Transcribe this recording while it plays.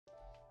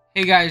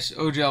Hey guys,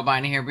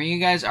 OGalbina here, bringing you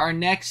guys our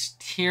next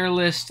tier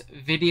list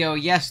video.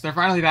 Yes, they're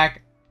finally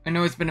back. I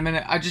know it's been a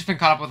minute. I've just been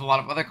caught up with a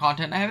lot of other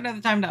content. I haven't had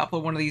the time to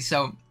upload one of these,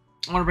 so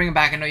I want to bring them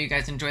back. I know you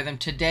guys enjoy them.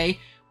 Today,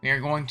 we are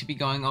going to be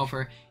going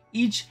over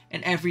each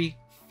and every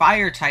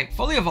fire type,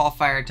 fully evolved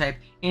fire type,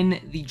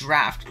 in the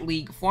draft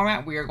league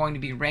format. We are going to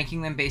be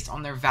ranking them based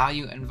on their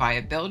value and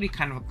viability,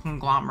 kind of a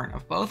conglomerate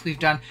of both. We've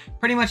done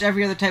pretty much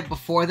every other type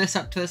before this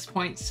up to this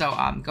point, so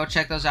go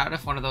check those out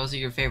if one of those are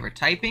your favorite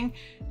typing.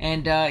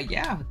 And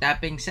yeah, with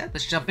that being said,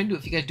 let's jump into it.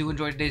 If you guys do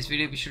enjoy today's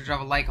video, be sure to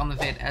drop a like on the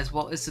vid as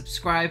well as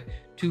subscribe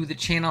to the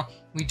channel.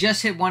 We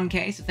just hit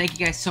 1K, so thank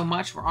you guys so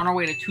much. We're on our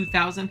way to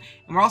 2,000,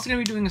 and we're also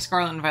going to be doing a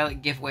Scarlet and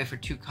Violet giveaway for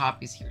 2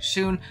 copies here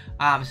soon.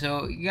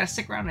 So you gotta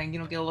stick around and get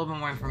a little bit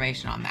more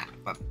information on that.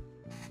 But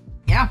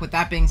yeah, with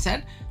that being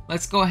said,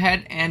 let's go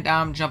ahead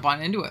and jump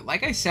on into it.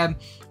 Like I said,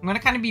 I'm going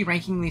to kind of be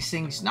ranking these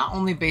things not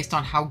only based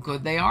on how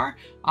good they are,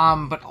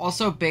 but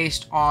also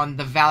based on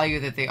the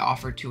value that they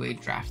offer to a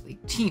draft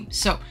league team.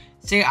 So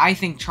say I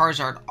think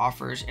Charizard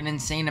offers an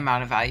insane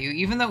amount of value,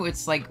 even though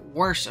it's like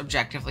worse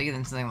objectively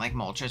than something like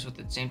Moltres with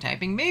its same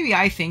typing. Maybe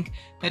I think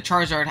that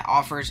Charizard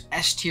offers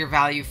S tier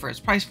value for its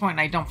price point,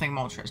 and I don't think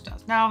Moltres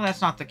does. No,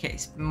 that's not the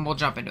case. We'll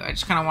jump into it. I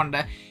just kind of wanted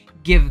to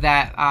give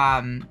that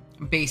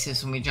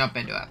basis when we jump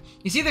into it.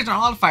 You see, there's not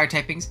a lot of fire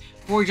typings.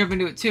 Before we jump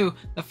into it too,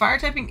 the fire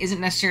typing isn't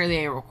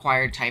necessarily a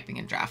required typing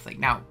in draft league.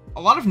 Now,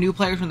 a lot of new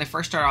players, when they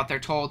first start out, they're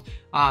told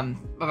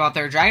about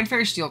their Dragon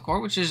Fairy Steel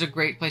core, which is a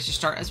great place to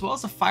start, as well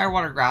as a Fire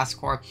Water Grass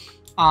core.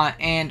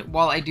 And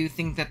while I do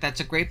think that that's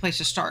a great place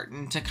to start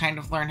and to kind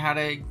of learn how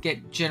to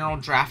get general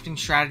drafting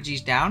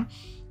strategies down,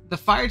 the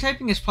fire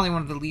typing is probably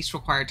one of the least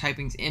required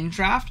typings in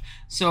draft.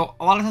 So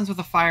a lot of times with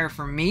the fire,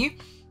 for me,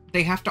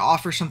 they have to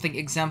offer something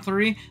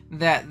exemplary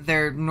that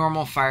their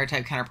normal fire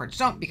type counterparts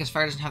don't, because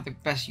fire doesn't have the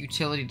best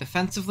utility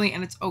defensively,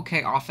 and it's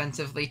okay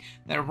offensively.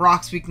 That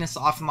rock's weakness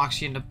often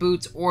locks you into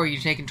boots, or you're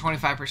taking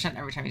 25%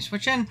 every time you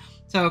switch in.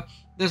 So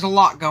there's a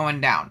lot going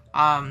down.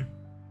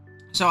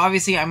 So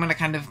obviously I'm going to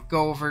kind of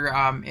go over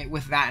it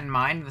with that in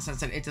mind, in the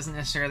sense that it doesn't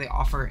necessarily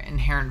offer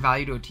inherent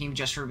value to a team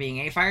just for being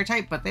a fire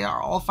type, but they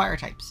are all fire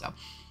types. So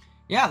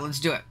yeah,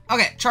 let's do it.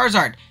 Okay,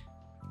 Charizard.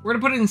 We're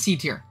going to put it in C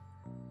tier.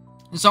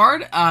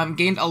 Zard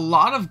gained a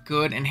lot of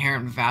good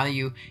inherent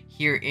value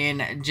here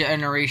in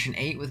Generation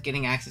 8 with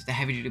getting access to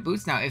heavy-duty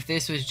boots. Now, if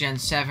this was Gen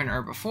 7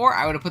 or before,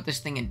 I would have put this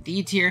thing in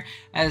D tier,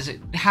 as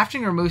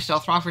having to remove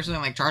Stealth Rock for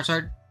something like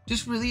Charizard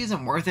just really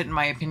isn't worth it, in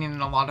my opinion,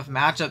 in a lot of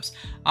matchups.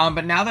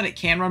 But now that it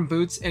can run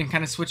boots and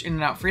kind of switch in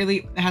and out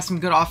freely, it has some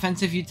good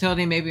offensive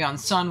utility, maybe on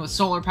Sun with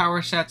solar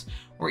power sets,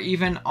 or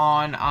even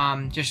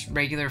on just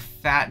regular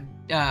fat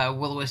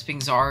Will-O-Wisping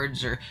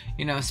Zards, or,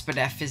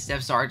 Spadef, Fizdef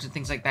Zards, and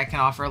things like that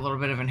can offer a little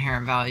bit of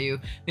inherent value.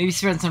 Maybe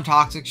spend some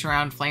Toxics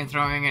around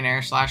flamethrowing and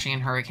air slashing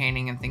and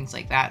hurricaning and things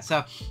like that.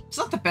 So it's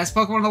not the best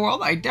Pokemon in the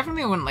world. I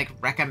definitely wouldn't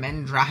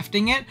recommend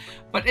drafting it,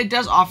 but it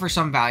does offer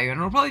some value, and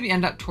it'll probably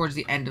end up towards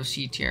the end of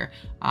C tier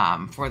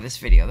for this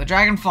video.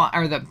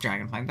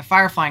 The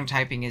Fire Flying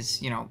typing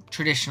is,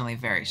 traditionally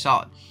very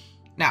solid.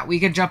 Now we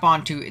could jump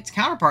on to its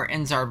counterpart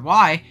in Zard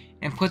Y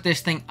and put this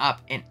thing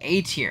up in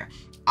A tier.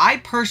 I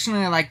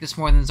personally like this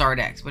more than Zard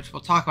X, which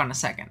we'll talk about in a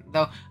second.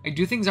 Though I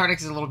do think Zard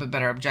X is a little bit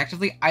better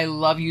objectively. I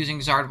love using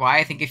Zard Y.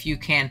 I think if you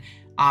can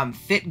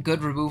fit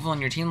good removal in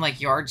your team, like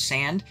Yard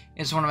Sand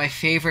is one of my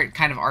favorite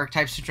kind of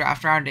archetypes to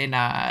draft around in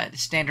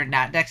standard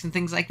Nat decks and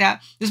things like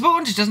that. This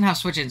Pokemon just doesn't have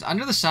switch-ins.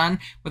 Under the sun,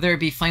 whether it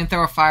be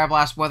Flamethrower, Fire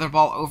Blast, Weather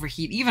Ball,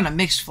 Overheat, even a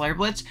mixed Flare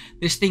Blitz,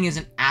 this thing is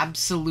an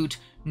absolute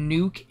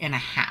nuke and a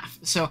half.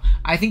 So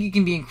I think it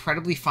can be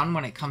incredibly fun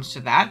when it comes to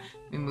that.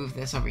 Let me move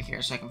this over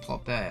here so I can pull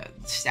up the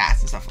stats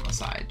and stuff on the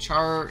side.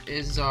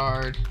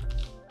 Charizard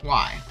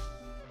Y.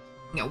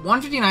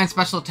 159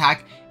 special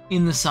attack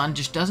in the sun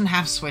just doesn't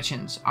have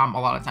switch-ins a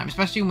lot of times,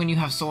 especially when you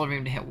have Solar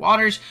Beam to hit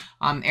waters,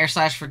 Air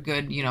Slash for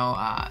good,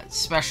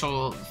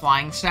 special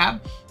flying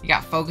stab. You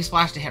got Focus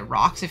Blast to hit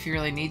rocks if you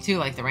really need to,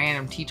 like the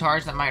random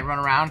T-Tars that might run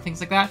around, things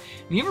like that.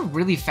 And you have a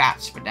really fat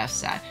Spadef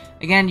set.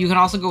 Again, you can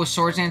also go with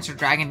Swords Dance or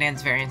Dragon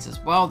Dance variants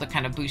as well to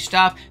kind of boost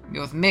up,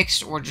 go with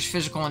mixed or just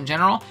physical in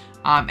general.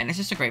 And it's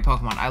just a great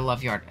Pokemon. I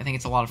love Yard. I think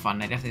it's a lot of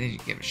fun. I definitely think you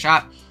should give it a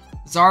shot.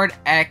 Zard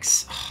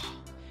X.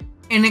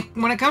 And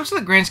when it comes to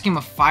the grand scheme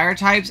of fire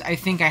types, I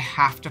think I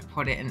have to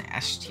put it in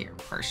S tier,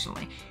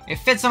 personally. It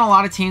fits on a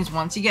lot of teams.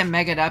 Once you get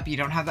Mega'd up, you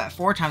don't have that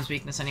 4x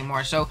weakness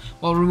anymore. So,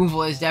 while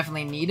removal is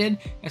definitely needed,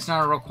 it's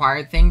not a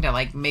required thing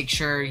to, make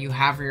sure you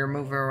have your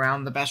remover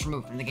around the best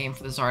remover in the game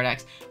for the Zard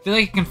X. I feel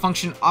like it can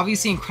function,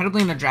 obviously,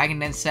 incredibly in a Dragon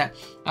Dance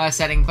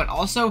setting, but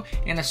also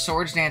in a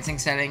Swords Dancing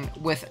setting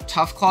with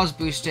Tough Claws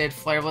boosted,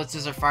 Flare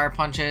Blitzes or Fire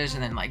Punches,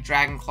 and then,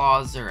 Dragon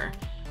Claws or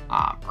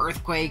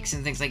Earthquakes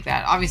and things like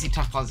that. Obviously,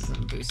 Tough Claws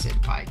isn't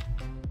boosted by...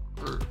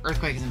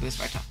 Earthquake isn't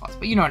boosted by Tough Claws,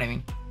 but you know what I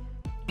mean.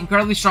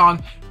 Incredibly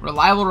strong,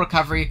 reliable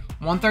recovery,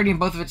 130 in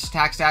both of its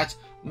attack stats,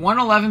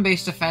 111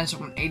 base defense,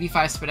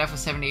 85 speed F with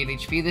 78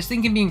 HP. This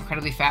thing can be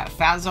incredibly fat.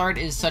 Fat Zard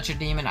is such a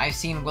demon. I've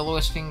seen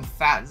Will-O-Wisp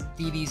fat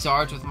DD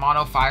Zards with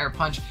mono fire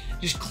punch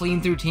just clean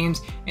through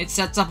teams. It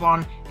sets up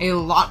on a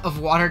lot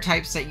of water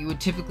types that you would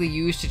typically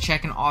use to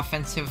check an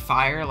offensive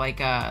fire like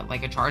a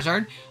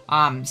Charizard.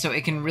 So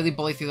it can really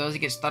bully through those. It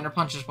gets Thunder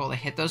Punch as well to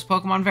hit those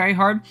Pokemon very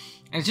hard.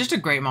 And it's just a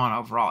great mon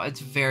overall. It's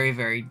very,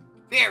 very,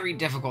 very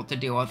difficult to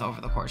deal with over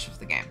the course of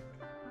the game.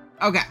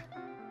 Okay.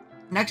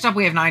 Next up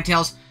we have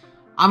Ninetales.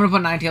 I'm going to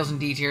put Ninetales in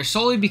D tier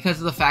solely because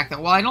of the fact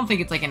that, while I don't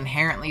think it's like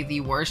inherently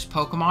the worst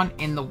Pokemon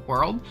in the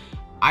world,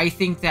 I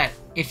think that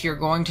if you're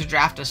going to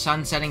draft a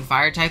sun-setting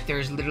fire type, there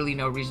is literally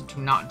no reason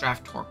to not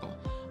draft Torkoal.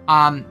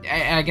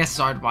 I guess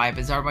Zardbite,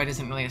 but Zardbite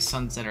isn't really a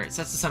sun-setter. It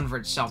sets the sun for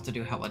itself to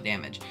do hella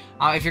damage.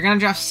 If you're going to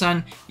draft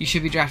Sun, you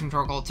should be drafting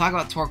Torkoal. We'll talk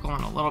about Torkoal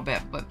in a little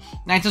bit, but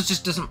Ninetales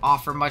just doesn't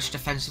offer much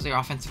defensively or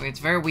offensively. It's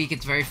very weak,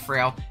 it's very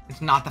frail,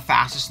 it's not the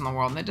fastest in the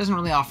world, and it doesn't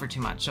really offer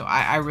too much, so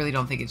I really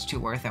don't think it's too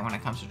worth it when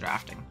it comes to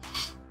drafting.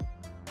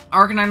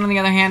 Arcanine, on the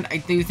other hand, I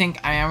do think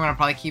I am going to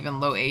probably keep in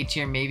low A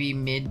tier, maybe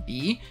mid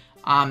B,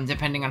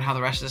 depending on how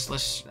the rest of this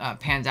list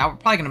pans out. We're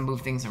probably going to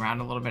move things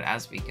around a little bit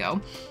as we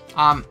go.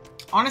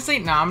 Honestly,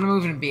 no, I'm going to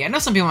move into B. I know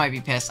some people might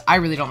be pissed. I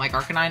really don't like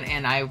Arcanine,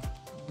 and I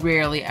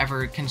rarely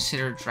ever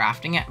consider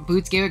drafting it.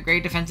 Boots gave it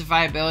great defensive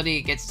viability.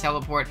 It gets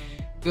teleport,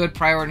 good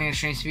priority and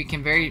extreme speed,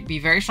 can be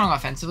very strong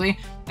offensively.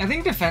 I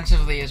think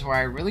defensively is where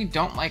I really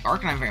don't like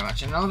Arcanine very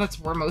much. I know that's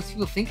where most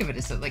people think of it,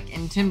 is that like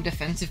Intim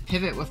defensive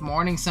pivot with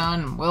Morning Sun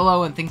and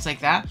Willow and things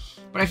like that.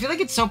 But I feel like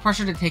it's so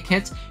pressured to take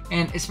hits,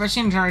 and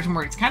especially in a generation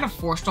where it's kind of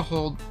forced to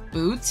hold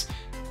Boots,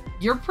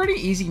 you're pretty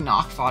easy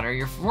knock fodder.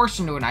 You're forced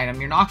into an item,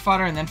 you're knock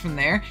fodder, and then from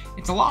there,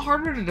 it's a lot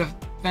harder to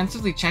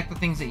defensively check the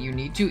things that you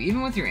need to,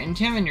 even with your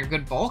Intim and your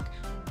good bulk,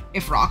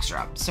 if rocks are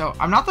up. So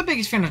I'm not the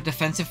biggest fan of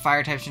defensive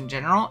fire types in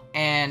general,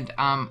 and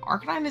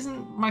Arcanine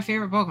isn't my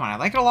favorite Pokemon. I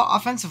like it a lot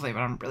offensively, but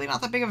I'm really not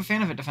that big of a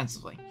fan of it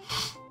defensively.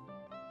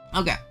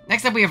 Okay,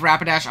 next up we have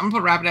Rapidash. I'm going to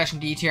put Rapidash in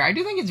D tier. I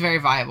do think it's very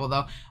viable,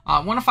 though.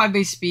 105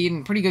 base speed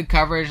and pretty good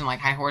coverage and like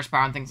high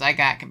horsepower and things like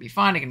that can be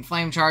fun. It can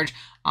flame charge.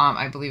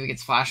 I believe it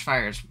gets Flash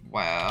Fire as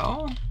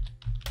well.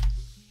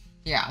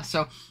 Yeah,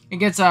 so it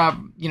gets,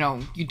 you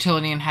know,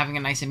 utility and having a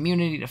nice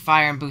immunity to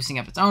fire and boosting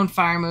up its own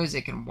fire moves.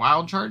 It can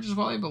Wild Charge as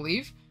well, I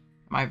believe.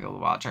 It might be able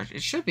to Wild Charge.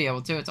 It should be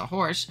able to. It's a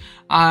horse.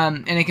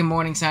 And it can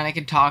Morning Sun, it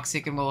can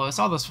Toxic and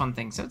Will-O-Wisp, all those fun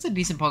things. So it's a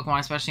decent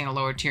Pokemon, especially in a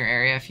lower tier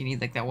area if you need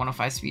like that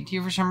 105 speed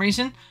tier for some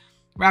reason.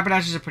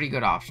 Rapidash is a pretty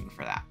good option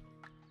for that.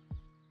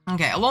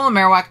 Okay, Alola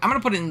Marowak, I'm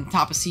going to put it in the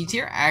top of C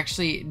tier. I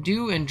actually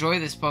do enjoy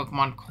this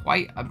Pokemon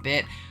quite a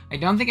bit. I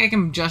don't think I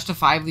can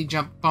justifiably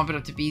bump it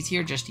up to B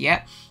tier just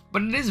yet,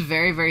 but it is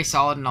very, very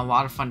solid and a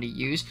lot of fun to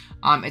use.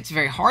 It's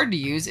very hard to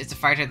use. It's a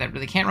fire type that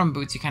really can't run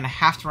Boots. You kind of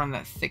have to run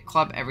that Thick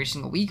Club every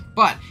single week,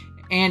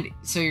 and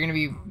so you're going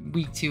to be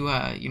weak to,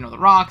 you know, the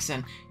rocks,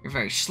 and you're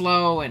very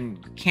slow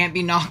and can't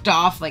be knocked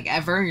off, like,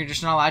 ever. You're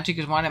just not allowed to,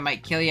 because 1, it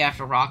might kill you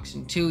after rocks,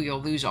 and 2,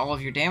 you'll lose all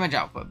of your damage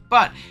output.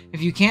 But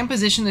if you can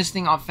position this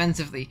thing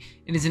offensively,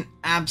 it is an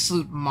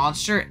absolute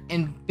monster,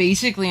 and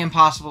basically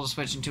impossible to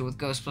switch into with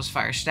Ghost plus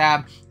Fire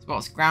Stab, as well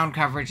as ground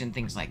coverage and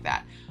things like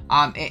that.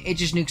 It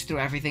just nukes through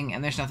everything,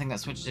 and there's nothing that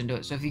switches into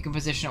it. So if you can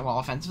position it well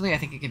offensively, I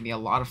think it can be a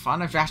lot of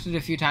fun. I've drafted it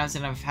a few times,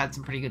 and I've had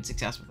some pretty good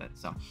success with it.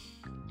 So,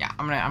 yeah,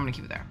 I'm gonna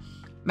keep it there.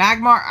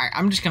 Magmar,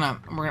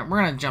 we're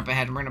gonna jump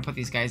ahead and we're gonna put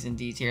these guys in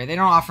D tier. They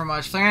don't offer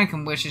much. Flareon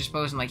can Wish, I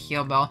suppose, and like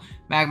Heal Bell.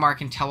 Magmar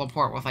can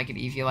teleport with like an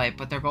Eviolite,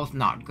 but they're both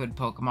not good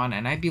Pokemon,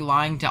 and I'd be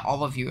lying to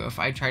all of you if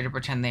I tried to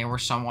pretend they were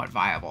somewhat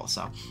viable.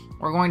 So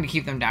we're going to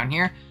keep them down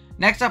here.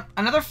 Next up,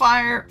 another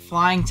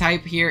flying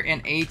type here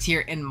in A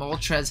tier in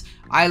Moltres.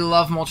 I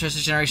love Moltres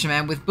this generation,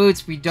 man. With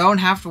Boots, we don't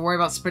have to worry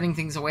about spinning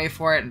things away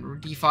for it and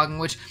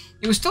defogging, which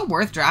it was still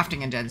worth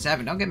drafting in Gen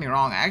 7. Don't get me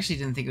wrong. I actually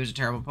didn't think it was a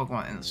terrible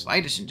Pokemon in the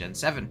slightest in Gen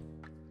 7.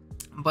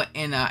 But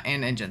in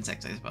Gen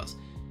 6, I suppose.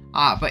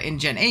 But in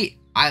Gen 8,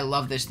 I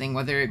love this thing,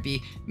 whether it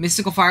be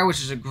Mystical Fire,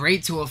 which is a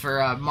great tool for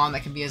a mon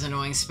that can be as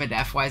annoying sped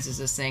F-wise as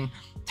this thing.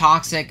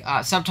 Toxic,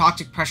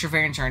 Subtoxic Pressure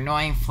variants are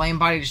annoying. Flame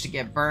Body just to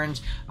get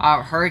burns.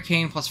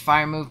 Hurricane plus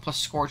Fire Move plus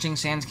Scorching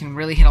Sands can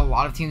really hit a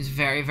lot of teams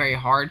very, very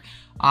hard.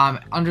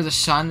 Under the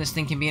Sun, this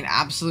thing can be an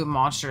absolute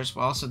monster as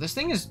well. So this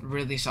thing is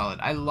really solid.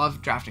 I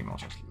love drafting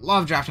Moltres.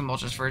 Love drafting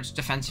Moltres for its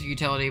defensive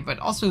utility, but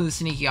also the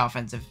sneaky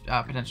offensive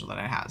potential that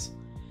it has.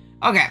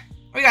 Okay,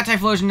 we got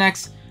Typhlosion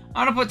next.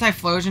 I'm going to put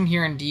Typhlosion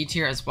here in D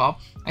tier as well.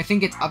 I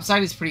think its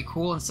upside is pretty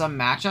cool in some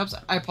matchups.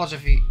 I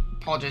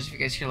apologize if you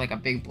guys hear like a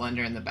big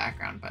blender in the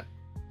background, but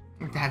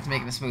I had to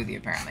make it a smoothie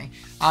apparently.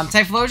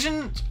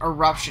 Typhlosion's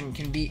Eruption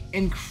can be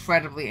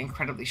incredibly,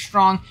 incredibly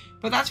strong,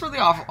 but that's really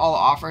all it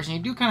offers, and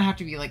you do kind of have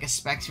to be like a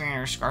Specs variant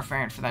or a Scarf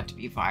variant for that to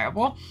be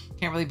viable.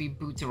 Can't really be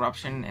Boots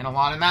Eruption in a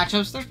lot of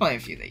matchups. There's probably a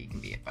few that you can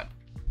be it, but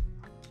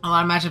a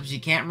lot of matchups you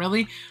can't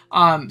really.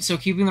 So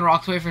keeping the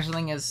rocks away for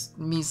something as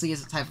measly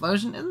as a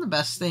Typhlosion isn't the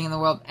best thing in the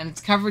world, and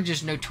its coverage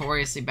is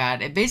notoriously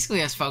bad. It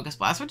basically has Focus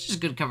Blast, which is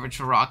good coverage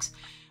for rocks.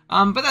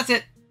 But that's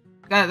it.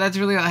 that's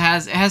really all it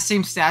has. It has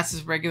same stats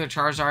as regular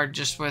Charizard,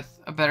 just with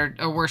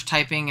a worse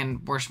typing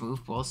and worse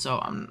move pool. So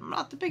I'm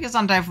not the biggest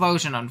on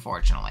Typhlosion,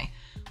 unfortunately.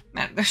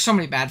 Man, there's so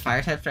many bad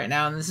fire types right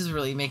now, and this is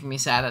really making me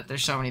sad that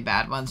there's so many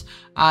bad ones.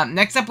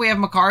 Next up, we have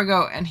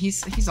Macargo, and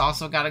he's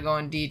also got to go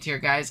in D tier,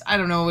 guys. I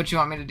don't know what you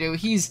want me to do.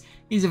 He's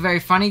a very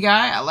funny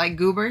guy. I like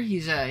Goober.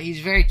 He's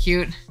very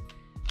cute,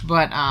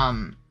 but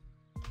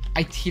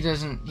he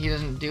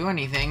doesn't do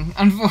anything,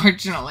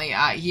 unfortunately.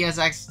 He has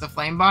access to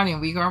Flame Body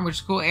and Weak Arm, which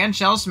is cool, and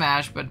Shell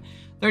Smash, but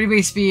 30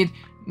 base speed,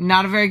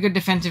 not a very good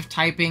defensive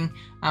typing.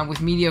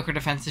 With mediocre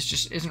defense, this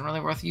just isn't really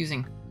worth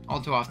using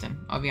all too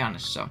often, I'll be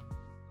honest. So.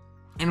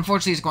 And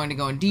unfortunately, he's going to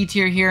go in D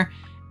tier here,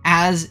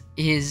 as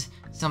is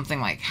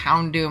something like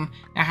Houndoom.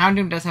 Now,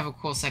 Houndoom does have a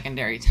cool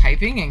secondary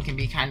typing and can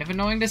be kind of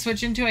annoying to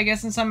switch into, I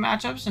guess, in some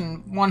matchups.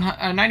 And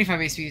 95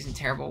 base speed isn't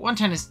terrible.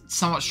 110 is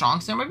somewhat strong,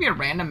 so there might be a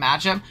random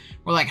matchup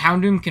where, like,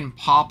 Houndoom can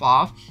pop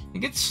off. It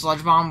gets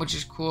Sludge Bomb, which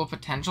is cool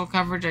potential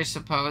coverage, I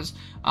suppose.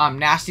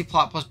 Nasty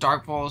Plot plus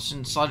Dark Pulse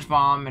and Sludge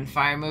Bomb and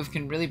Fire Move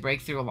can really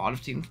break through a lot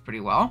of teams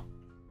pretty well.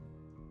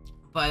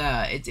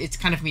 But it's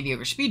kind of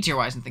mediocre speed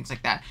tier-wise and things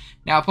like that.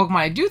 Now, a Pokemon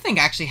I do think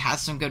actually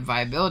has some good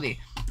viability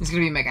is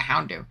going to be Mega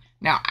Houndoom.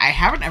 Now, I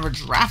haven't ever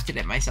drafted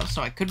it myself,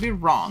 so I could be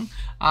wrong,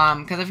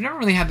 because I've never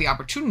really had the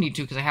opportunity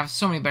to, because I have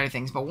so many better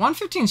things. But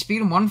 115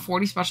 speed and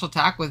 140 special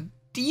attack with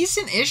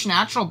decent-ish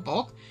natural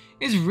bulk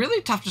is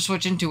really tough to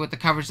switch into with the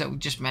coverage that we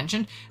just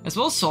mentioned, as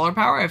well as Solar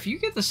Power. If you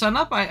get the sun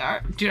up,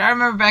 dude, I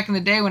remember back in the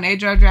day when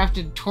A-Drive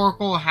drafted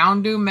Torkoal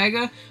Houndoom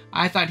Mega,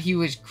 I thought he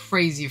was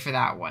crazy for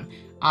that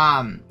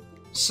one.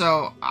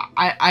 So,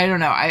 I don't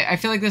know. I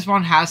feel like this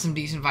one has some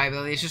decent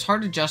viability. It's just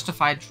hard to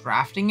justify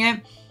drafting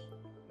it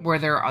where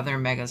there are other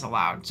Megas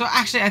allowed. So,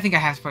 actually, I think I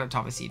have to put it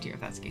top of C tier if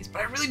that's the case.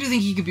 But I really do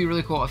think he could be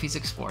really cool if he's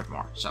explored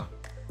more. So,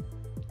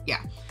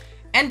 yeah.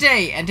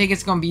 Entei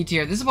gets to go in B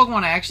tier. This is a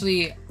Pokemon I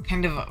actually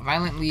kind of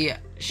violently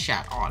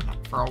shat on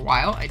for a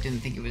while. I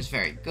didn't think it was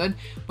very good.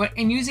 But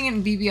in using it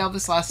in BBL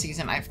this last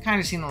season, I've kind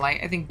of seen the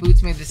light. I think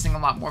Boots made this thing a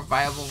lot more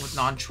viable with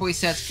non-choice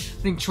sets.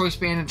 I think Choice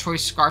Band and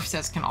Choice Scarf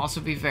sets can also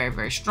be very,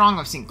 very strong.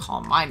 I've seen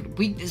Calm Mind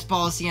Weakness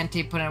Policy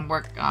Entei put in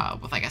work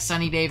with like a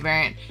Sunny Day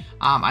variant.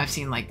 I've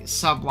seen like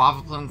Sub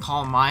Lava Plume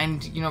Calm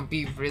Mind, you know,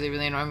 be really,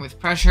 really annoying with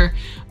pressure.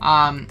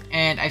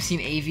 And I've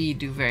seen AV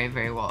do very,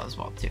 very well as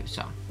well too.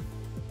 So.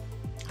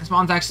 This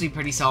mon's actually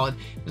pretty solid.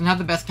 Doesn't have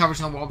the best coverage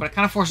in the world, but it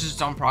kind of forces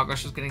its own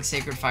progress with getting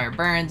Sacred Fire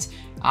Burns,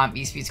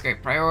 E-Speed's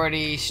great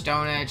priority,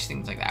 Stone Edge,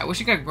 things like that. I wish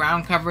it got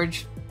ground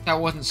coverage. That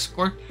wasn't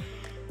score.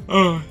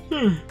 Oh,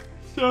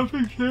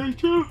 stopping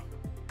character.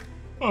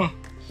 Oh.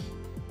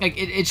 Like,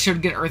 it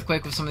should get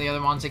Earthquake with some of the other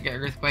mons that get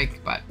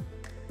Earthquake, but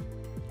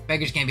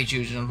beggars can't be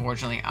choosers,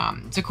 unfortunately.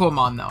 It's a cool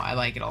mon, though. I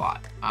like it a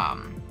lot.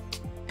 And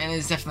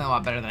it's definitely a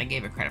lot better than I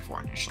gave it credit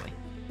for initially.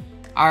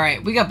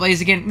 Alright, we got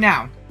Blaziken.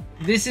 Now,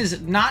 this is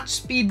not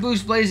Speed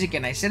Boost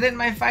Blaziken. I said it in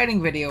my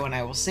fighting video, and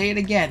I will say it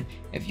again.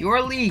 If your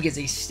league is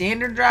a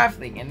standard draft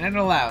league, and it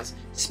allows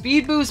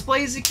Speed Boost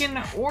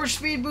Blaziken or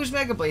Speed Boost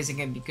Mega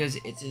Blaziken, because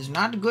it is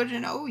not good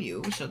in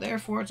OU, so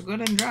therefore it's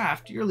good in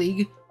draft, your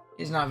league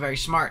is not very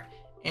smart,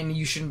 and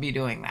you shouldn't be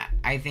doing that.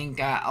 I think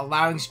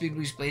allowing Speed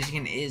Boost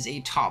Blaziken is a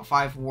top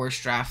 5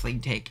 worst draft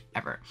league take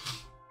ever.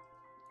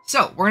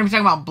 So, we're going to be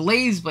talking about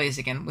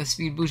Blaziken with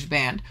Speed Boost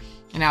Band.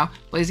 And now,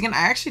 Blaziken,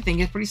 I actually think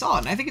is pretty solid,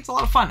 and I think it's a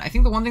lot of fun. I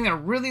think the one thing that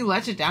really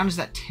lets it down is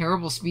that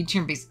terrible speed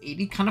tier in base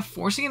 80, kind of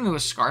forcing it into a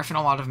Scarf in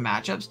a lot of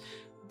matchups.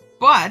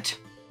 But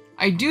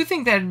I do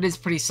think that it is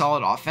pretty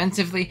solid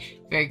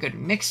offensively, very good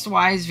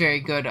mixed-wise,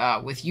 very good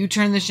with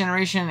U-turn this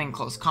generation and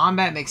close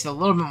combat, makes it a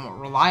little bit more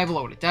reliable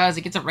at what it does.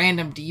 It gets a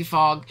random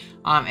defog,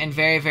 and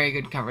very, very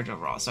good coverage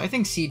overall. So I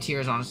think C tier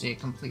is honestly a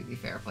completely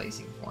fair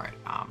placing for it,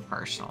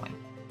 personally.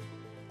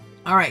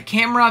 Alright,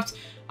 Camerupt.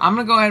 I'm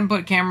going to go ahead and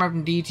put Camerupt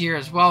in D tier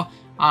as well.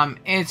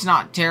 It's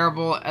not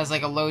terrible as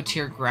like a low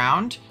tier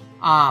ground,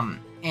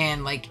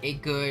 and like a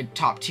good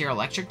top tier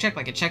electric check.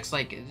 Like it checks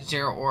like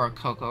Zero or a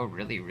Coco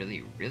really,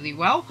 really, really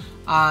well.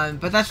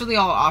 But that's really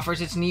all it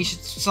offers. It's niche.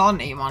 It's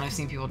solid in 8-mon. I've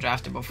seen people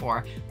draft it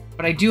before.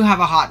 But I do have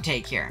a hot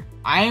take here.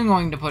 I am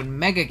going to put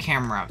Mega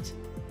Camerupt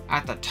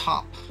at the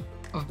top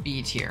of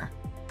B tier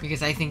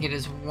because I think it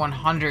is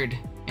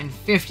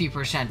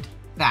 150%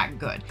 that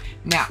good.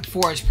 Now,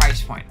 for its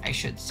price point, I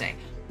should say.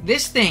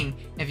 This thing,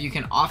 if you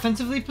can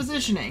offensively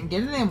position it and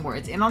get it in where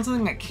it's in on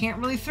something that can't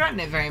really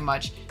threaten it very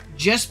much,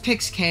 just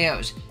picks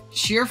KOs.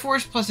 Sheer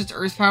Force plus its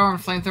Earth Power and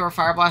Flamethrower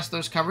Fire Blast,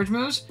 those coverage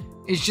moves,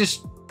 is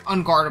just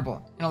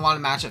unguardable in a lot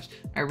of matchups.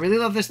 I really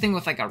love this thing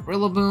with like a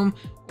Rillaboom,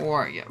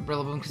 or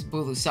Rillaboom because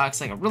Bulu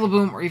sucks, like a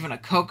Rillaboom or even a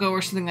Coco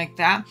or something like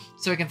that,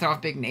 so it can throw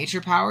off big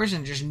nature powers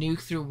and just nuke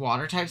through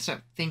water types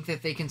that think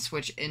that they can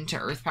switch into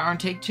Earth Power and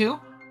take 2.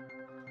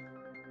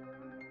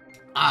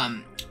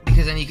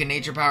 Because then you can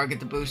nature power,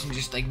 get the boost, and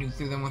just like nuke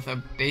through them with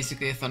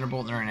basically a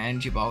Thunderbolt or an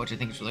Energy Ball, which I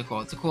think is really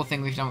cool. It's a cool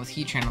thing we've done with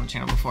Heatran on the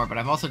channel before, but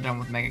I've also done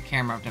with Mega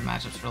Camerupt in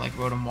matchups for like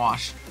Rotom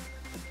Wash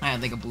I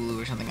had like a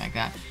blue or something like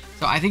that.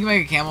 So I think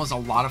Mega Camel is a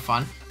lot of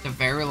fun. It's a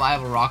very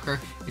reliable rocker.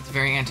 It's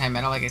very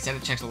anti-meta. Like I said,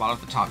 it checks a lot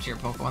of the top tier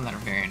Pokemon that are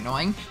very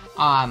annoying.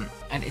 And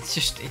it's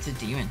a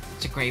demon.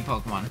 It's a great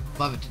Pokemon.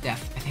 Love it to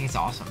death. I think it's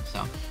awesome.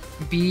 So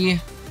B,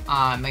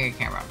 Mega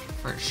Camera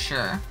for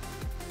sure.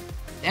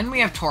 Then we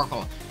have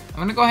Torkoal. I'm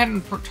going to go ahead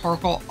and put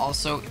Torkoal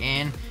also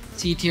in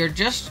C tier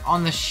just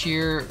on the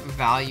sheer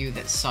value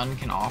that Sun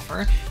can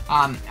offer.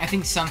 I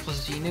think Sun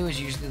plus Genu is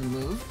usually the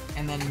move.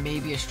 And then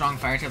maybe a strong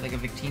fire type like a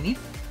Victini.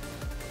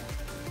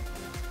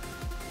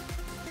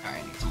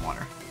 Alright, I need some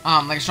water.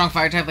 Like a strong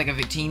fire type like a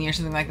Victini or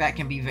something like that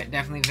can be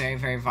definitely very,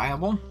 very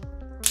viable.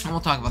 And we'll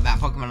talk about that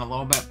Pokemon in a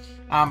little bit.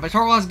 But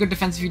Torkoal has good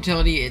defensive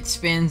utility. It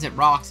spins, it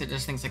rocks, it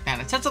does things like that.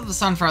 It sets up the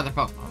Sun for other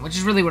Pokemon, which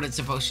is really what it's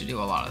supposed to do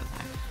a lot of the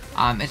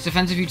time. Its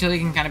defensive utility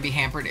can kind of be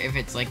hampered if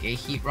it's like a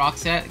Heat Rock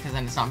set, because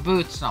then it's not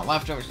boots, it's not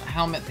leftovers, it's not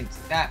helmet, things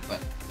like that.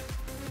 But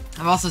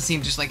I've also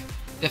seen just like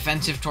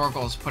defensive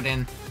Torkoals put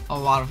in a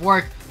lot of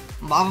work.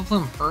 Lava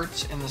Plume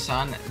hurts in the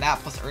sun. That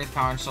plus Earth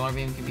Power and Solar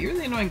Beam can be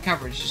really annoying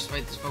coverage,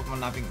 despite this Pokemon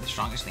not being the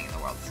strongest thing in the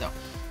world. So,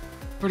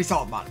 pretty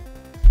solid mod.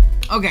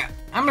 Okay,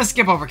 I'm gonna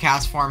skip over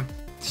Cast Form.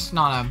 It's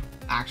not an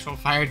actual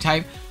fire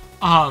type.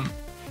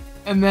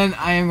 And then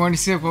I am going to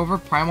skip over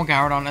Primal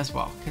Gyarados as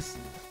well, because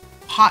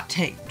hot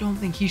take, don't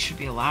think he should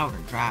be allowed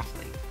in Draft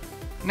League.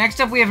 Next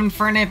up, we have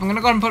Infernape. I'm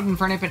gonna go ahead and put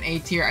Infernape in A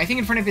tier. I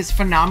think Infernape is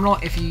phenomenal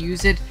if you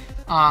use it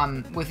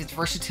with its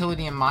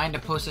versatility in mind,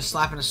 opposed to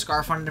slapping a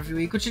Scarf on it every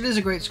week, which it is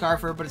a great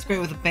Scarfer, but it's great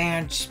with a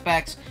band,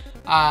 specs.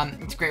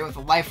 It's great with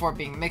the Life Orb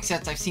being mix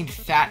sets. I've seen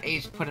Fat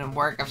Apes put in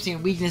work. I've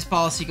seen Weakness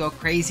Policy go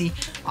crazy.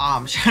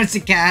 Shout out to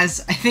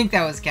Kaz. I think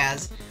that was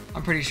Kaz.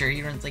 I'm pretty sure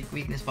he runs like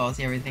Weakness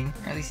Policy everything,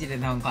 or at least he did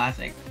in Home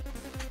Classic.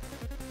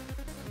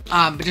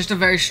 But just a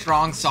very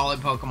strong,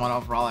 solid Pokemon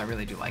overall. I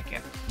really do like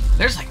it.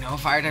 There's like no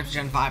fire types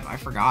Gen 5. I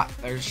forgot.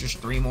 There's just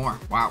 3 more.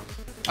 Wow.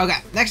 Okay,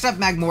 next up,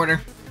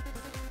 Magmortar.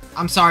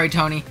 I'm sorry,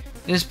 Tony.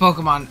 This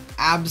Pokemon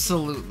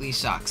absolutely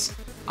sucks.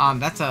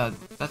 That's a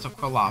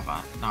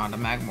Quilava, not a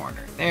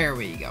Magmortar. There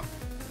we go.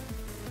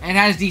 It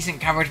has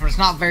decent coverage, but it's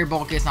not very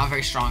bulky, it's not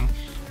very strong,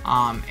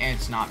 and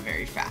it's not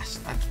very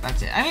fast.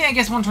 That's it. I mean, I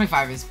guess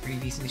 125 is pretty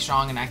decently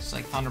strong and acts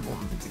like Thunderbolt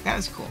and things like that.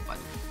 Is cool, but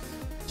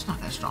it's not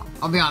that strong.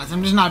 I'll be honest,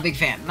 I'm just not a big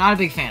fan. Not a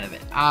big fan of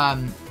it.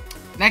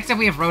 Next up,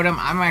 we have Rotom.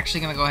 I'm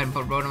actually going to go ahead and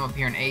put Rotom up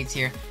here in A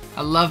tier.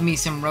 I love me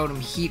some Rotom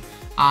Heat.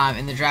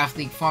 In the Draft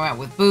League format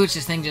with boots,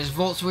 this thing just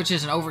volt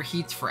switches and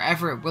overheats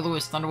forever. It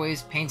Will-O-Wisp, Thunder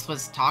Waves, Pain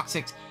Splits,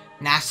 Toxics,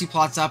 Nasty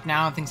Plots up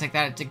now, and things like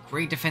that. It's a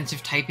great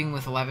defensive typing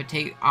with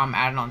Levitate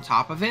added on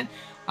top of it.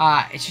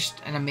 It's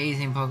just an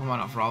amazing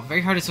Pokemon overall.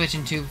 Very hard to switch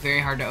into, very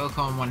hard to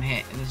OHKO in one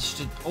hit, and it's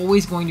just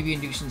always going to be a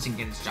nuisance and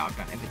get its job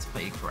done if it's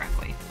played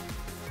correctly.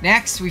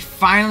 Next, we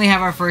finally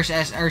have our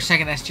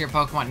second S tier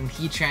Pokemon in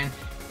Heatran.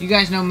 You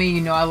guys know me,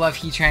 you know I love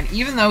Heatran.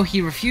 Even though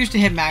he refused to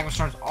hit Magma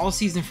Storms all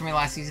season for me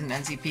last season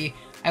in NCP,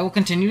 I will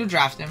continue to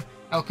draft him.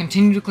 I will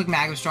continue to click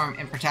Magma Storm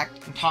and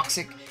Protect and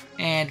Toxic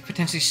and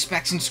potentially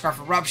Specs and Scarf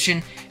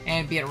Eruption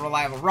and be a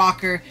reliable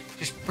rocker.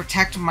 Just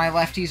protect my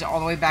lefties all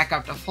the way back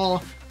up to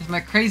full. With my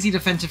crazy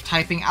defensive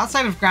typing,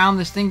 outside of ground,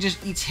 this thing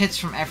just eats hits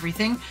from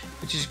everything,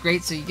 which is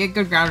great. So you get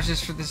good ground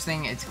resist for this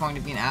thing. It's going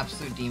to be an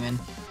absolute demon.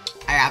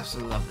 I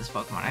absolutely love this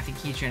Pokemon. I think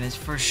Heatran is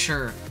for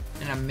sure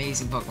an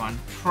amazing Pokemon.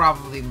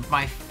 Probably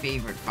my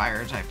favorite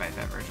fire type I've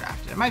ever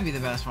drafted. It might be the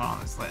best one on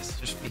this list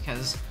just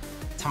because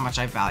how much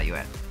I value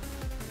it.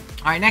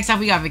 Alright, next up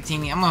we got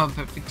Victini. I'm gonna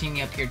put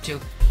Victini up here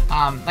too.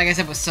 Like I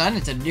said with Sun,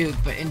 it's a nuke,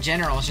 but in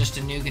general, it's just a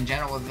nuke in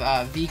general with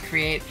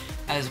V-Create,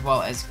 as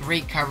well as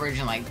great coverage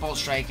and like Bolt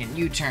Strike and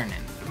U-Turn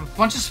and a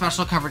bunch of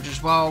special coverage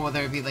as well,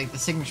 whether it be like the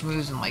signature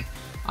moves and like,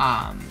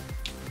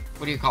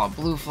 what do you call it,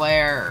 Blue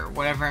Flare or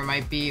whatever it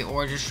might be,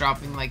 or just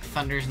dropping like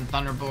Thunders and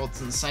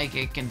Thunderbolts and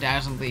Psychic and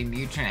Dazzling Gleam,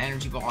 U-Turn,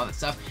 Energy Ball, all that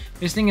stuff.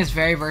 This thing is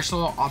very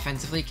versatile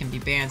offensively, can be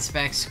band,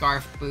 specs,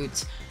 Scarf,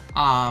 boots,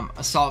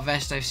 Assault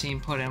Vest I've seen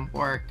put in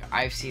work.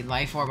 I've seen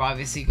Life Orb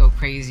obviously go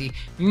crazy.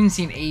 I've even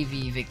seen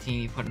AV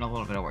Victini put in a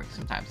little bit of work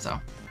sometimes.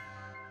 So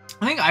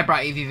I think I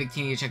brought AV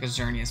Victini to check a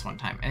Xerneas one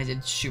time and it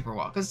did super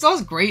well because it still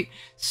has great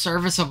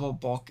serviceable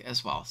bulk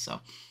as well. So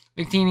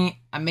Victini,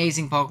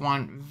 amazing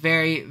Pokemon,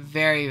 very,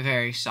 very,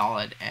 very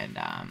solid, and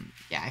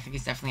yeah, I think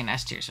it's definitely an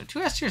S tier. So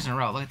 2 S tiers in a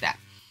row. Look at that.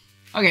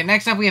 Okay,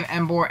 next up we have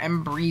Emboar.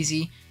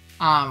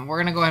 We're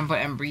going to go ahead and put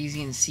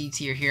Embrezi in C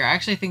tier here. I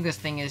actually think this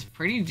thing is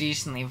pretty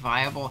decently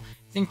viable.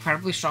 It's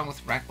incredibly strong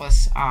with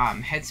Reckless,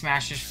 Head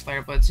Smashes,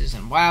 Flare Blitzes,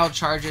 and Wild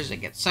Charges. It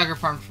gets Sucker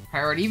Farmed for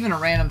priority, even a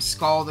random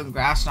Scald and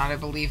Grass Knot, I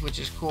believe, which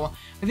is cool.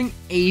 I think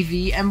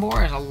AV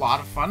Emboar is a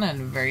lot of fun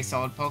and a very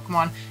solid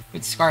Pokemon,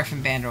 but Scarf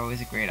and Band are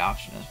always a great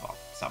option as well.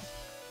 So,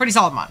 pretty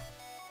solid mod.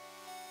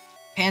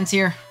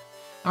 Pansear.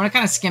 I'm going to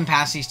kind of skim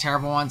past these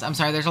terrible ones. I'm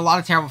sorry, there's a lot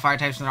of terrible fire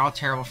types, and they're all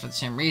terrible for the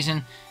same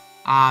reason.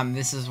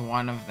 This is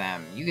one of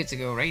them. You get to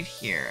go right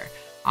here.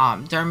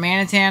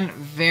 Darmanitan,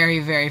 very,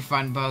 very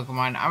fun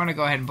Pokemon. I'm gonna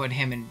go ahead and put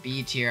him in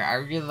B tier. I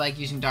really like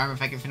using Darm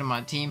if I can fit him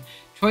on a team.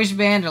 Choice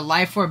Band or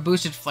Life Orb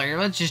boosted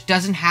Flare just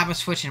doesn't have a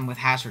switch in with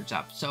hazards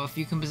up. So if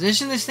you can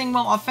position this thing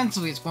well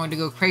offensively, it's going to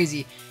go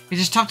crazy. It's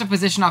just tough to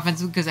position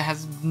offensively because it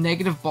has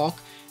negative bulk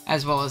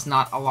as well as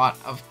not a lot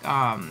of,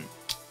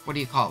 what do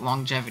you call it,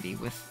 longevity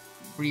with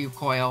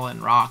recoil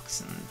and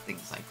rocks and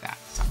things like that.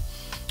 So,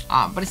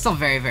 but it's still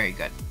very, very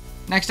good.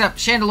 Next up,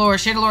 Chandelure.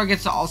 Chandelure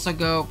gets to also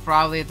go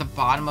probably at the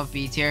bottom of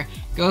B tier.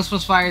 Ghost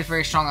plus Fire is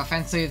very strong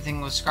offensively. The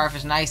thing with Scarf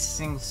is nice.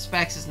 The thing with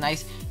Specs is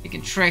nice. It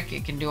can trick.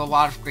 It can do a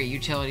lot of great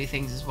utility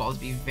things as well as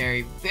be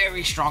very,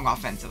 very strong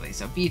offensively.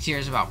 So B tier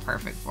is about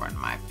perfect for it in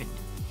my opinion.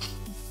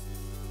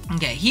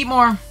 Okay,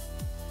 Heatmore.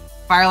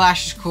 Fire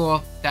Lash is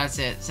cool. That's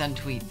it. Send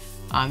tweet.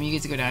 You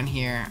get to go down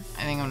here.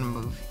 I think I'm gonna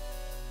move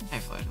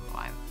Typhlosion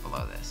line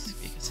below this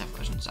because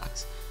Typhlosion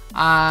sucks.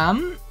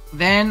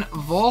 Then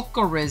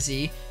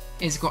Volcarizzi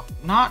is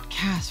not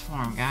Cast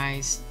Form,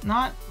 guys.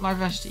 Not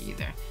Larvesta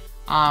either.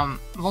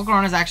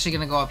 Volcarona is actually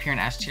going to go up here in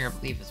S tier, I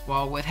believe, as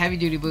well. With heavy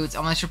duty boots,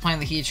 unless you're playing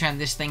the Heatran,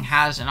 this thing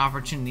has an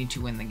opportunity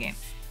to win the game.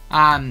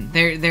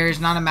 There's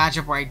not a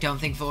matchup where I don't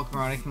think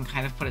Volcarona can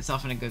kind of put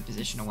itself in a good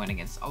position to win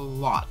against a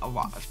lot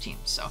of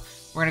teams. So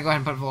we're going to go ahead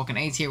and put Vulcan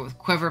A tier with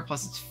Quiver,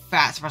 plus its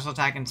fat special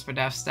attack and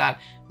Spadef stat,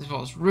 as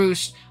well as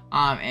Roost,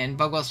 and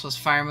Bug Buzz plus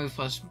Fire move,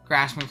 plus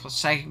Grass move, plus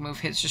Psychic move.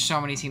 Hits just so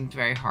many teams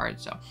very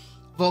hard, so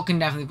Vulcan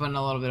definitely put in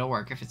a little bit of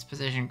work if it's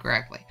positioned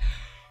correctly.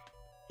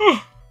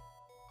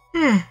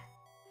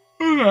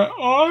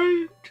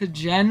 On to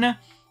Gen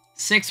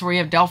 6, where you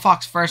have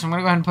Delphox first. I'm going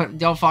to go ahead and put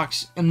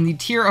Delphox in the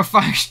tier of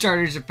fire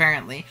starters,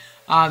 apparently.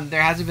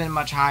 There hasn't been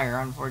much higher,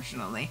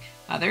 unfortunately.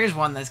 There is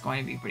one that's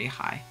going to be pretty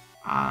high,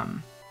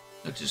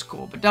 which is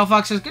cool. But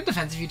Delphox has good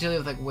defensive utility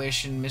with like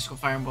Wish and Mystical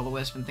Fire and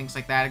Will-O-Wisp and things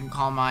like that. It can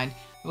Calm Mind.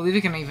 I believe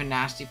it can even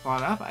Nasty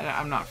Plot up.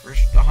 I'm not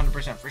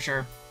 100% for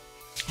sure.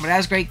 But it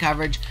has great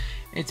coverage.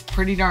 It's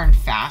pretty darn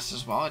fast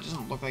as well. It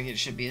doesn't look like it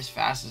should be as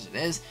fast as it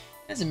is.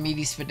 It has a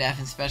meaty Spadef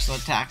and special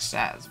attack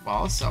stat as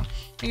well, so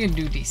it can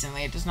do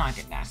decently. It does not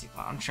get Nasty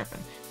Plot. I'm tripping.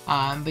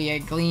 But yeah,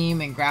 Gleam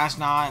and Grass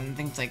Knot and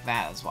things like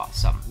that as well.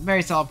 So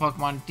very solid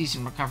Pokemon,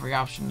 decent recovery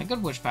option, a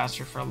good Witch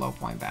Passer for a low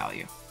point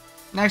value.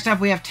 Next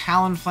up, we have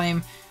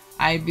Talonflame.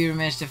 I'd be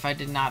remiss if I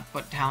did not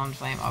put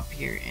Talonflame up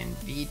here in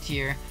B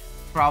tier,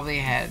 probably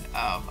ahead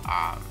of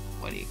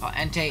what do you call it?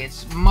 Entei.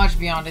 It's much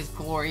beyond its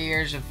glory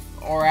years of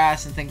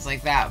Oras and things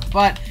like that,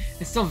 but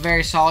it's still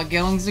very solid.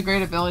 Gilling's a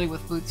great ability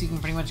with boots. You can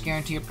pretty much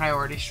guarantee your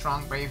priority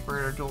Strong, Brave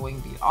Bird, or Dual Wing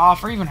Beat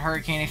off, or even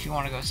Hurricane if you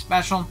want to go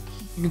special.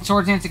 You can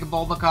Sword Dance, it can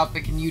Bold Look Up,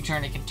 it can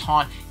U-turn, it can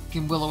Taunt, it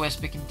can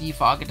Will-O-Wisp, it can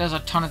Defog. It does a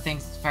ton of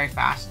things. It's very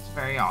fast. It's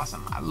very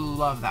awesome. I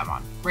love that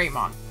mon. Great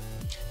mon.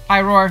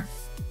 Pyroar.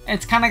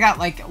 It's kind of got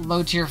like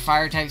low tier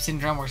fire type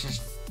syndrome where it's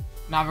just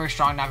not very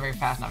strong, not very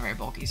fast, not very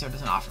bulky, so it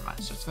doesn't offer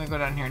much. So it's going to go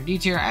down here in D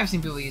tier. I've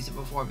seen people use it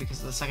before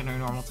because of the secondary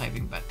normal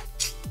typing, but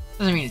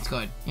doesn't mean it's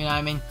good, you know what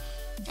I mean?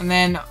 And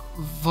then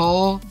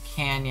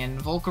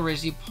Volcanion,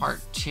 Volcarizzi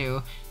Part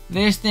 2.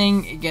 This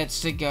thing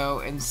gets to go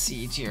in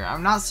C tier.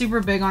 I'm not super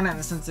big on it in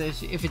the sense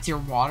that if it's your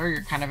water,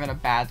 you're kind of in a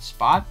bad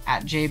spot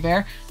at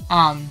J-Bear.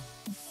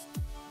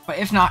 But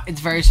if not,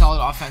 it's very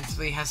solid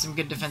offensively, has some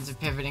good defensive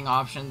pivoting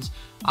options.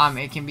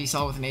 It can be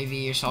solid with an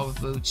AV or solid with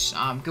boots.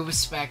 Good with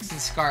Specs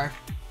and Scarf.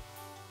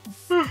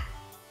 I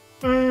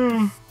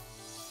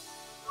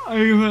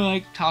really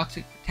like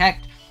Toxic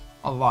Protect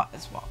a lot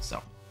as well,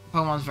 so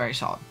Pokemon's very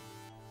solid.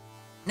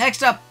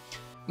 Next up,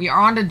 we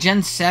are on to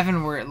Gen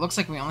 7, where it looks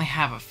like we only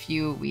have a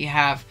few. We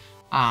have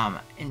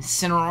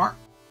Incineroar,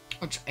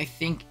 which I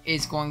think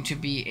is going to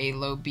be a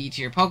low B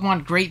tier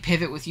Pokemon. Great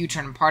pivot with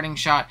U-turn and Parting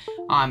Shot,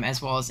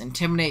 as well as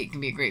Intimidate. It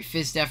can be a great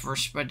Fizz Def or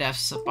Spadef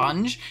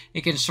Sponge.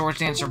 It can Swords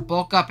Dance or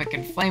Bulk Up. It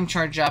can Flame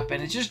Charge up,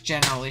 and it's just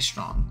generally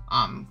strong.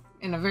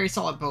 And a very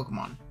solid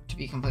Pokemon, to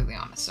be completely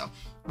honest. So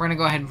we're gonna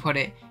go ahead and put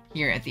it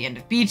here at the end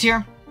of B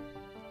tier.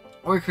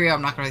 Oricorio,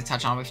 I'm not gonna really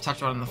touch on. We've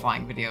touched on it in the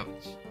flying video.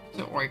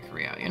 So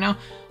Oricorio, you know.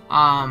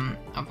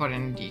 I'll put it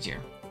in D tier.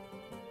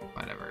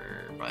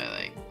 Whatever, probably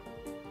like.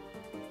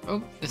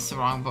 Oh, this is the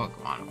wrong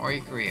Pokemon.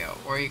 Oricorio.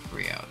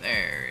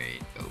 There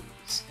it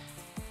goes.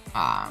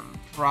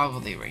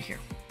 Probably right here.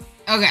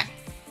 Okay.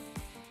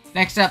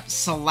 Next up,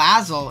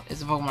 Salazzle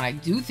is a Pokemon I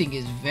do think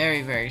is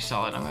very, very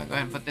solid. I'm gonna go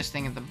ahead and put this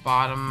thing at the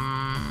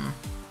bottom,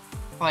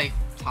 like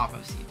top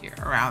of C tier,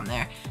 around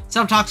there.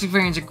 Subtoxic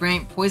variants are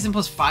great. Poison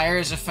plus Fire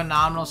is a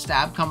phenomenal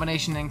stab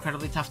combination,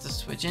 incredibly tough to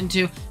switch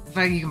into. The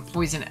fact you can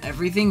poison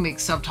everything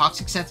makes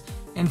Subtoxic sets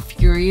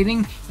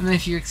infuriating, and then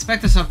if you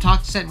expect a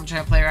Subtoxic set and try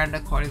to play around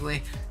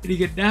accordingly, and you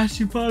get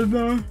Nasty Plot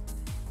there,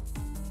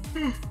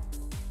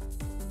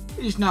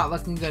 it's not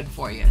looking good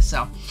for you.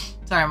 So,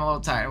 sorry, I'm a little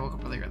tired. I woke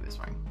up really early this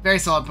morning. Very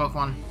solid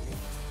Pokemon.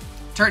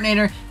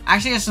 Turtonator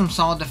actually has some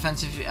solid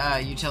defensive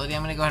utility.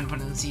 I'm going to go ahead and put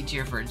it in C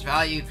tier for its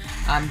value.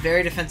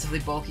 Very defensively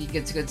bulky,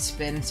 gets a good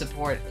spin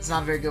support. It's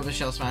not very good with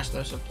Shell Smash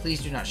though, so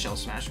please do not Shell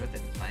Smash with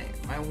it.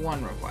 It's my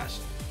one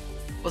request.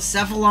 Well,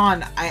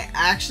 Cephalon, I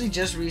actually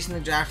just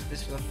recently drafted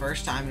this for the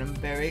first time, and I'm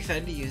very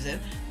excited to use it.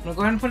 I'm going to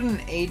go ahead and put it in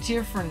an A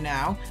tier for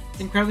now. It's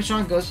incredibly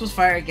strong. Ghost boost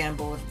fire again,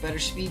 but with better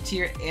speed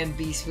tier, and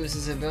Beast boosts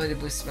his ability to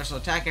boost special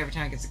attack every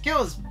time it gets a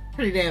kill. Is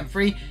pretty damn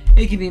free.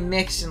 It can be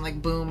mixed and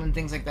like boom and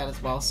things like that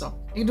as well. So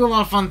you can do a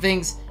lot of fun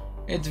things.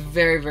 It's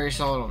very, very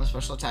solid on the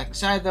special attack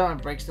side though,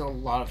 and breaks through a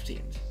lot of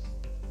teams.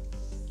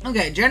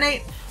 Okay, Gen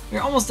 8.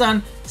 We're almost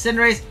done.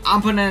 Cinderace,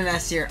 I'm putting in an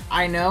S tier.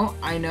 I know.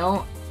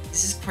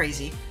 This is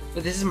crazy.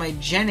 But this is my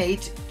Gen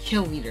 8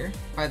 kill leader,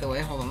 by the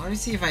way. Hold on, let me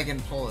see if I can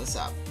pull this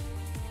up.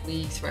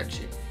 League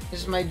spreadsheet. This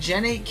is my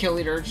Gen 8 kill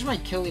leader, just my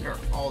kill leader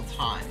all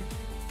time.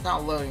 It's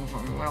not loading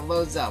for me. When it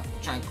loads up,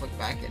 I'll try and click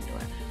back into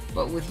it.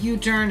 But with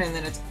U-turn, and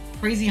then it's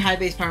crazy high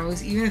base power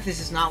moves, even if this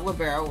is not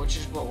Libero, which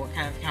is what we're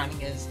kind of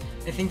counting as,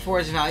 I think for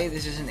its value,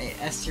 this is an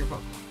S tier Pokemon.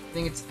 I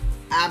think it's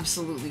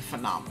absolutely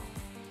phenomenal.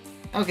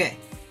 Okay,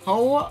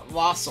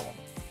 Colossal.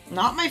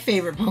 Not my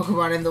favorite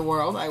Pokemon in the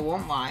world, I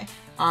won't lie.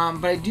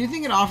 But I do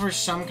think it offers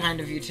some kind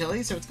of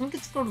utility, so it's going to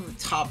get to go to the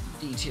top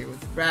D tier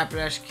with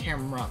Rapidash,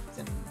 Camerupt,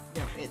 and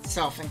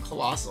itself and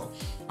Colossal.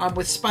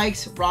 With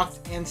Spikes, Rock,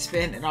 and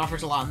Spin, it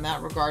offers a lot in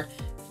that regard.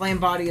 Flame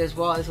Body as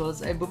well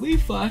as I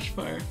believe Flash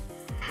Fire.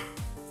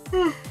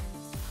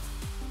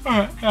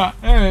 Alright, yeah.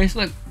 Anyways,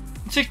 look,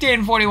 68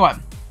 and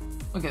 41.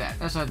 Look at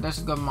that. That's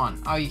a good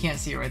one. Oh, you can't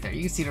see it right there.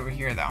 You can see it over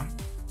here though.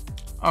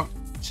 Oh,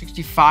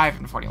 65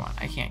 and 41.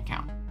 I can't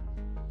count.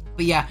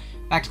 But yeah,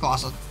 back to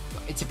Colossal.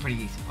 It's a pretty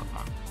decent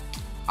Pokemon.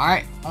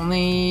 Alright,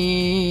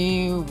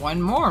 only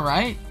one more,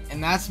 right?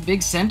 And that's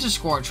Big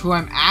Centiskorch, who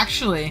I'm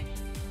actually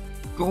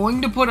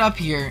going to put up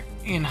here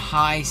in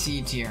high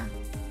C tier.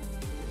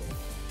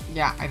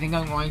 Yeah, I think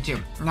I'm going to.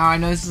 Now, I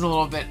know this is a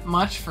little bit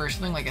much for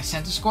something like a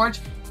Centiskorch,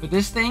 but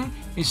this thing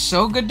is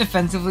so good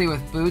defensively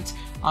with boots.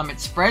 It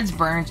spreads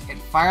burns, it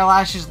fire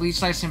lashes, leech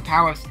slice, and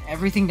power whips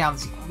everything down.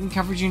 It's the only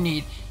coverage you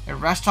need. It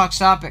rest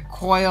talks up, it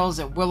coils,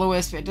 it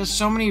will-o-wisp. It does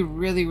so many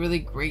really, really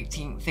great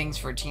things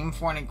for a team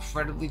for an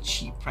incredibly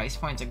cheap price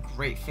point. It's a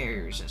great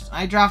fairy resist.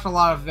 I draft a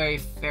lot of very,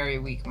 very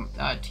weak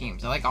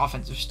teams. I like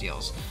offensive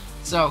steals.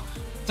 So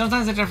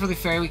sometimes I draft really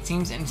very weak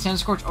teams, and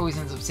Centiskorch always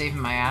ends up saving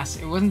my ass.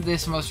 It wasn't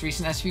this most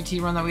recent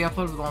SVT run that we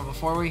uploaded, but the one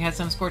before where we had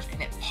Centiskorch,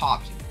 and it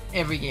popped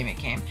every game it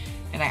came.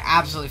 And I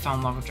absolutely fell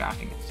in love with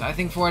drafting it. So I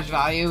think for its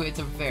value, it's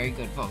a very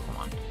good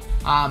Pokemon.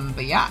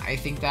 But yeah, I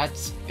think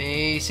that's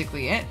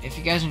basically it. If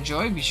you guys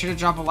enjoyed, be sure to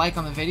drop a like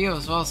on the video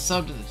as well as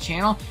sub to the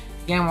channel.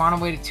 Again, we're on our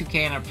way to 2K,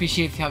 and I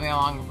appreciate if you help me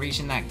along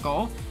reaching that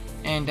goal.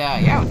 And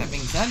yeah, with that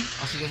being said,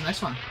 I'll see you guys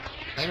next one.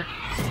 Later.